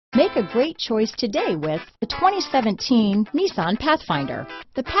Make a great choice today with the 2017 Nissan Pathfinder.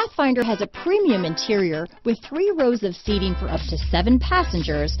 The Pathfinder has a premium interior with 3 rows of seating for up to 7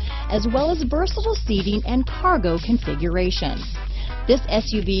 passengers, as well as versatile seating and cargo configurations. This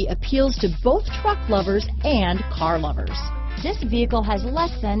SUV appeals to both truck lovers and car lovers. This vehicle has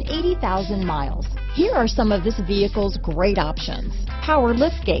less than 80,000 miles. Here are some of this vehicle's great options: power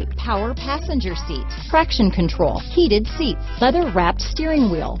liftgate, power passenger seat, traction control, heated seats, leather-wrapped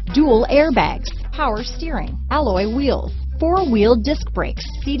steering wheel, dual airbags, power steering, alloy wheels, 4-wheel disc brakes,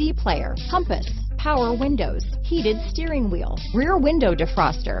 CD player, compass, power windows, heated steering wheel, rear window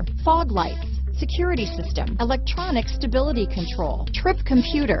defroster, fog lights, security system, electronic stability control, trip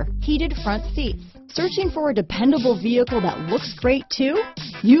computer, heated front seats. Searching for a dependable vehicle that looks great too?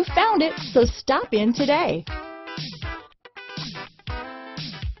 You found it, so stop in today.